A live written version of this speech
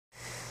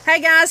Hey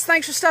guys,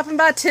 thanks for stopping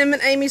by Tim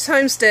and Amy's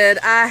Homestead.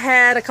 I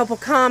had a couple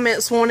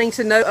comments wanting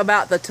to know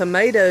about the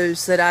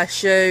tomatoes that I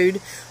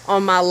showed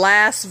on my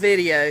last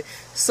video.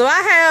 So I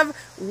have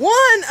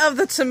one of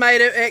the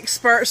tomato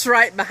experts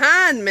right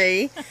behind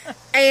me,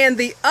 and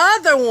the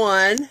other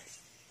one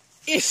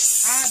is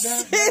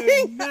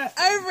sitting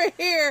over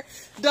here.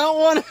 Don't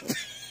want to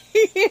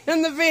be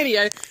in the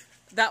video.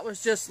 That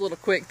was just a little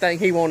quick thing.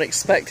 He wasn't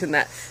expecting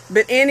that.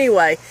 But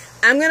anyway,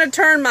 I'm going to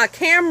turn my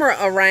camera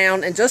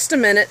around in just a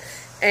minute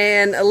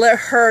and let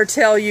her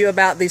tell you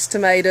about these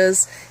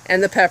tomatoes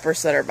and the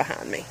peppers that are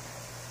behind me.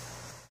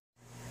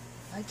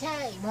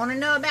 Okay, want to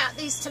know about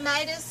these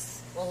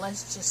tomatoes? Well,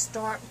 let's just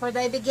start where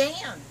they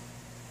began.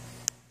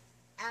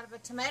 Out of a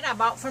tomato I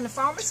bought from the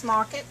farmer's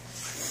market,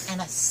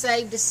 and I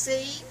saved the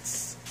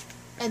seeds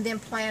and then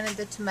planted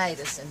the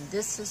tomatoes, and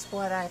this is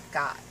what I've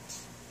got.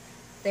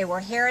 They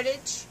were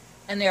heritage,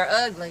 and they're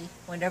ugly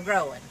when they're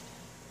growing,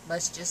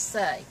 let's just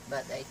say,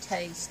 but they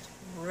taste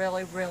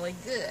really, really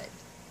good.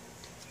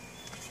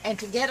 And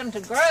to get them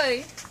to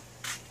grow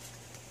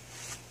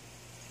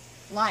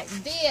like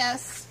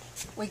this,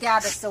 we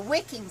got us a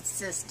wicking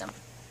system.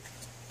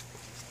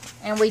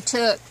 And we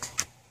took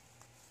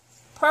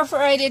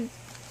perforated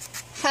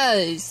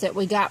hose that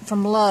we got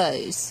from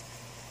Lowe's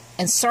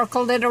and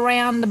circled it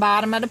around the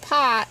bottom of the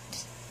pot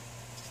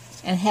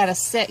and had a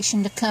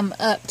section to come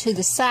up to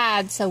the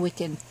side so we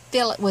can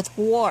fill it with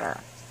water.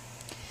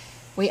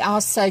 We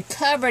also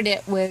covered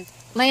it with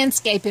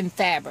landscaping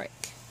fabric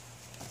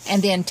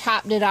and then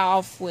topped it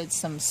off with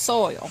some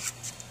soil.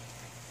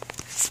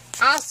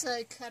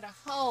 Also cut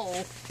a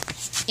hole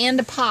in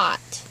the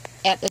pot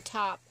at the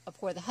top of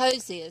where the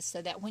hose is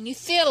so that when you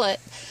fill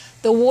it,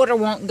 the water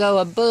won't go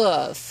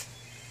above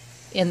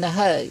in the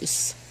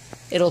hose.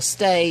 It'll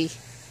stay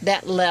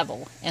that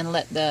level and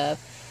let the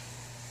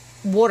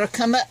water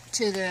come up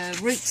to the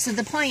roots of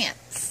the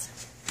plants.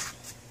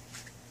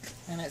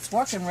 And it's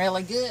working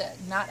really good.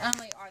 Not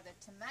only are the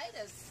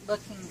tomatoes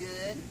looking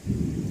good,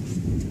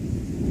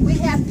 we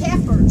have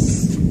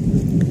peppers.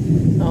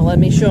 Oh, let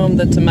me show them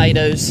the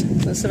tomatoes.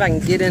 Let's see if I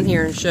can get in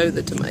here and show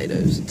the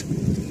tomatoes.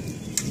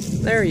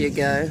 There you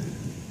go.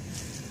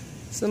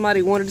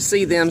 Somebody wanted to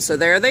see them, so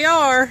there they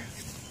are.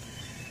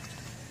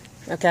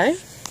 Okay,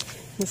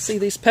 let's see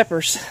these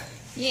peppers.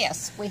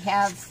 Yes, we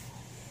have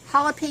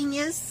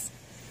jalapenos,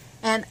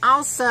 and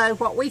also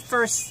what we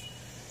first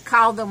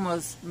called them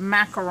was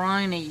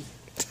macaroni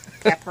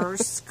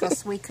peppers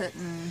because we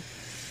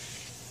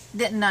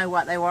didn't know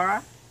what they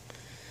were.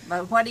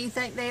 But what do you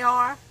think they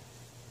are?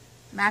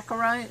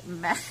 Marconi.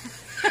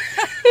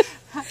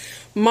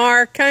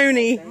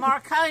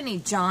 Marconi,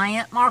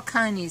 giant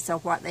Marconis are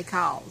what they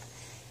called.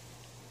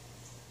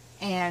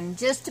 And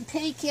just to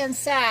peek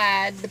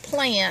inside the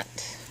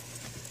plant,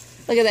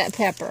 look at that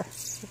pepper.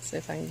 Let's see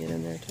if I can get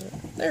in there to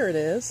it. There it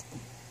is.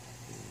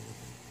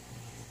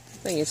 This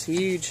thing is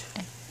huge.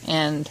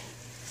 And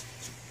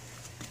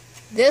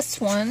this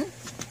one,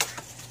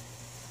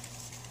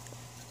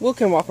 we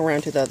can walk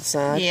around to the other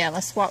side. Yeah,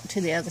 let's walk to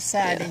the other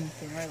side. Yeah. And you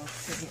can really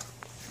see it.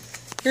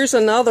 Here's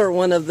another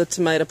one of the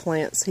tomato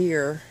plants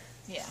here.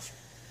 Yeah.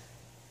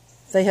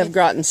 They have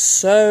gotten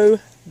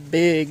so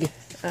big.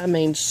 I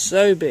mean,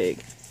 so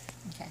big.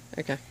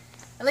 Okay.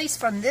 At least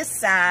from this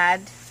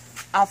side,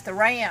 off the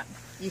ramp,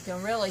 you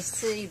can really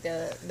see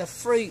the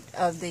fruit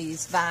of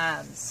these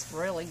vines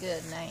really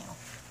good now.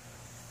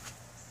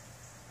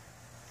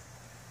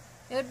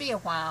 It'll be a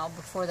while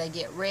before they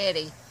get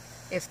ready.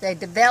 If they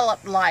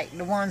develop like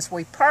the ones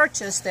we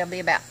purchased, they'll be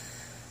about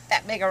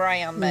that big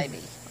around maybe,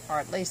 or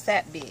at least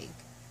that big.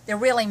 They're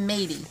really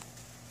meaty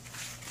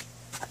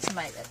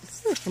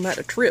tomatoes. I'm at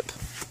a trip.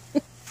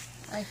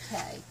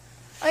 Okay.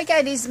 I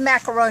got these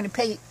macaroni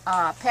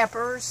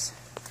peppers.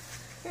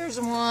 Here's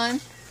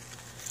one.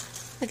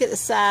 Look at the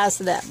size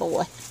of that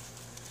boy.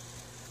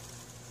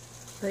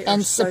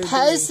 And so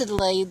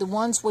supposedly the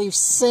ones we've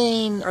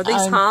seen are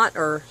these hot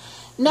or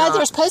no? Not?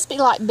 They're supposed to be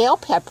like bell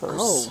peppers.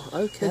 Oh,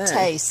 okay. The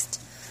taste.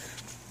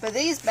 But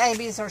these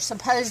babies are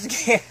supposed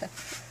to get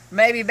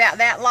maybe about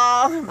that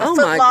long. Oh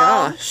my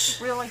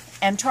gosh! Really,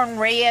 and turn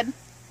red.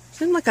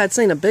 Seemed like I'd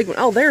seen a big one.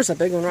 Oh, there's a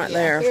big one right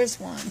there. Here's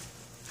one.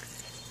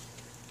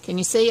 Can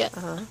you see it?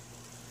 That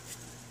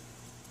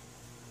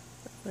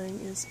thing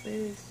is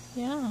big.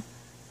 Yeah.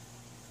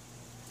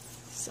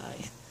 So,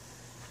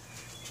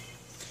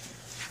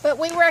 but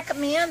we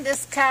recommend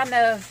this kind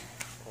of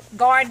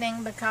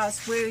gardening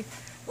because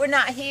we're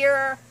not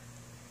here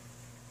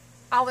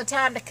all the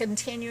time to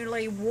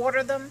continually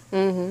water them.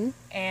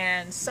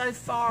 And so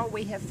far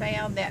we have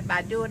found that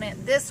by doing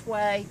it this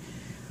way,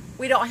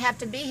 we don't have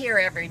to be here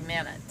every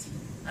minute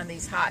on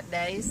these hot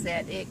days,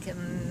 that it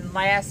can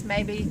last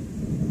maybe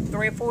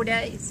 3 or 4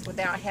 days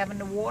without having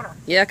to water.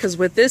 Yeah, because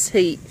with this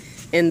heat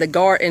in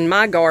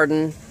my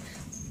garden,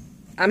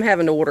 I'm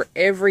having to water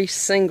every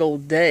single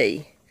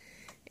day.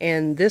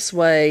 And this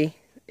way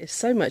is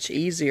so much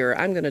easier.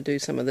 I'm going to do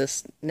some of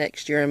this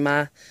next year in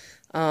my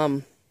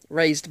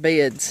raised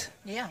beds.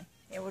 Yeah,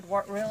 it would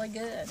work really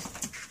good.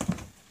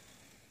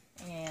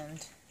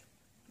 And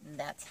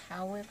that's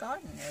how we're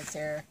gardening. Is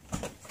there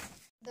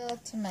The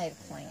tomato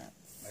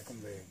plants. Make them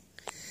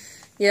big.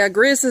 Yeah,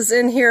 Grizz is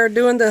in here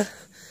doing the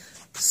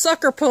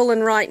sucker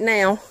pulling right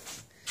now.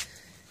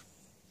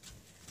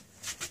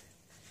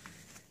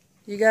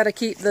 You got to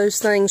keep those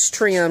things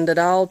trimmed at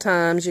all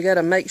times. You got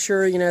to make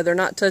sure, you know, they're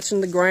not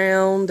touching the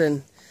ground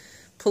and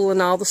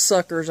pulling all the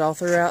suckers all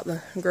throughout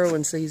the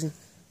growing season.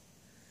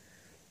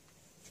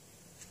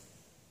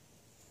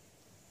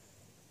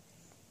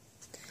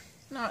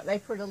 Aren't they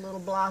pretty little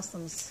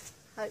blossoms?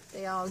 Hope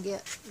they all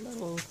get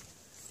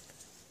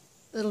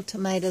little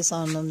tomatoes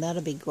on them.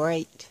 That'll be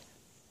great.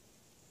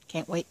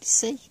 Can't wait to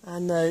see. I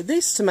know.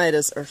 These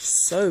tomatoes are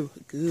so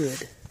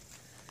good.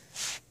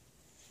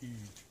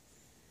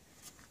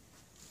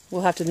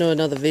 We'll have to do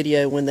another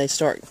video when they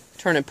start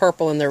turning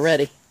purple and they're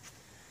ready.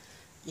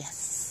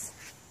 Yes.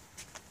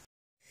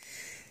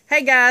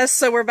 Hey guys,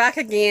 so we're back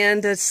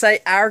again to say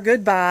our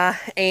goodbye,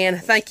 and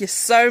thank you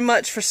so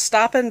much for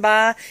stopping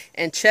by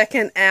and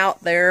checking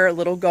out their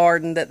little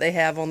garden that they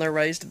have on their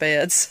raised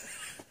beds.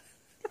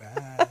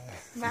 Bye.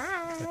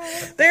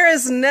 Bye. There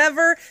is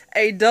never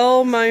a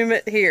dull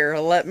moment here,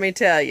 let me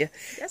tell you.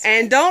 That's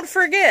and right. don't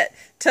forget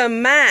to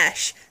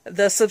mash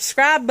the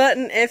subscribe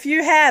button if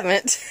you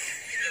haven't.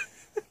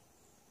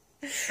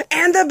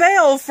 And the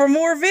bell for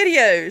more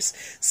videos.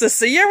 So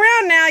see you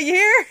around now, you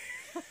hear?